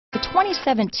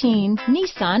2017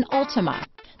 Nissan Altima.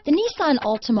 The Nissan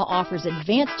Altima offers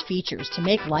advanced features to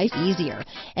make life easier,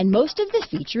 and most of the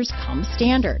features come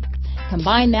standard.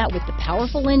 Combine that with the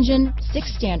powerful engine,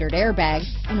 6 standard airbags,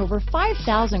 and over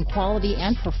 5,000 quality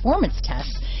and performance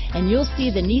tests, and you'll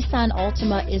see the Nissan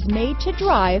Altima is made to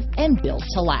drive and built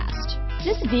to last.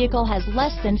 This vehicle has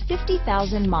less than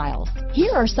 50,000 miles.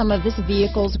 Here are some of this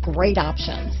vehicle's great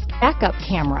options: backup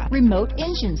camera, remote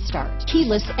engine start,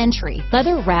 keyless entry,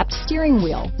 leather-wrapped steering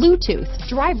wheel, Bluetooth,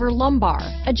 driver lumbar,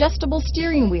 adjustable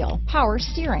steering wheel, power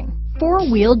steering,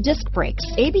 4-wheel disc brakes,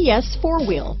 ABS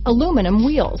 4-wheel, aluminum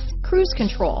wheels, cruise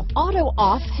control,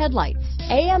 auto-off headlights,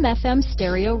 AM/FM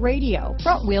stereo radio,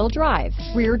 front-wheel drive,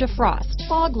 rear defrost,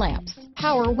 fog lamps,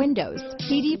 power windows,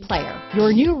 CD player.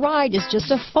 Your new ride is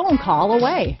just a phone call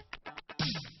away.